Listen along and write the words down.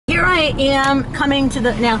I am coming to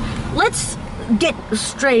the... Now, let's get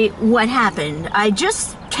straight what happened. I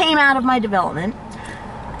just came out of my development.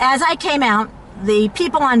 As I came out, the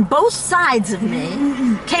people on both sides of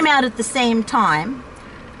me came out at the same time.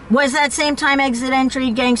 Was that same time exit entry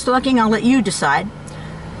gang stalking? I'll let you decide.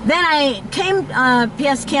 Then I came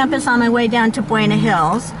past campus on my way down to Buena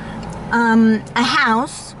Hills. A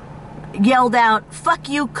house yelled out, "Fuck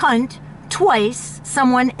you, cunt," twice.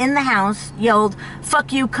 Someone in the house yelled,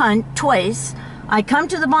 "Fuck you, cunt," twice. I come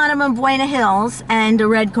to the bottom of Buena Hills and a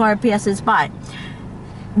red car passes by.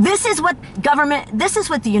 This is what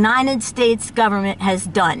the United States government has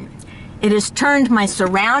done. It has turned my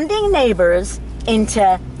surrounding neighbors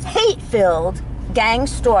into hate-filled gang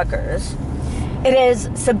stalkers. It has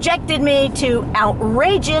subjected me to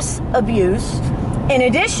outrageous abuse, in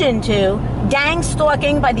addition to gang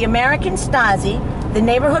stalking by the American Stasi, the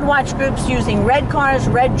neighborhood watch groups using red cars,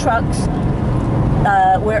 red trucks,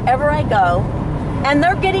 wherever I go, and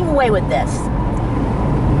they're getting away with this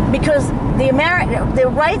because the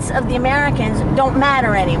rights of the Americans don't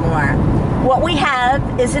matter anymore. What we have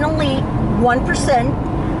is an elite 1%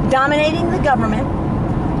 dominating the government.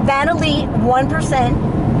 That elite 1%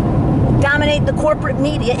 dominate the corporate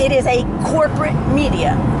media. It is a corporate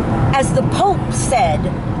media. As the Pope said,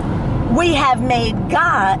 we have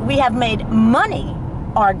made money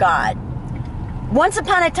our God. Once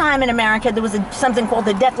upon a time in America, there was something called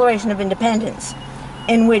the Declaration of Independence,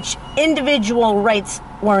 in which individual rights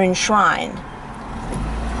were enshrined.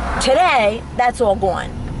 Today, that's all gone.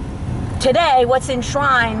 Today, what's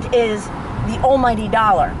enshrined is the almighty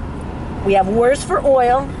dollar. We have wars for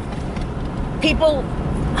oil. People,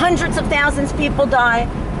 hundreds of thousands of people die,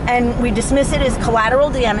 and we dismiss it as collateral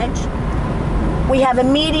damage. We have a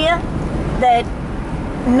media that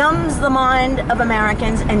numbs the mind of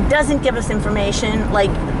Americans and doesn't give us information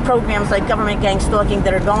like programs like government gang stalking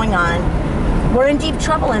that are going on. We're in deep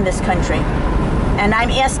trouble in this country. And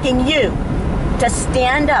I'm asking you to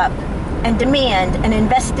stand up and demand an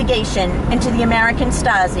investigation into the American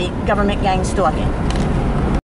Stasi government gang stalking.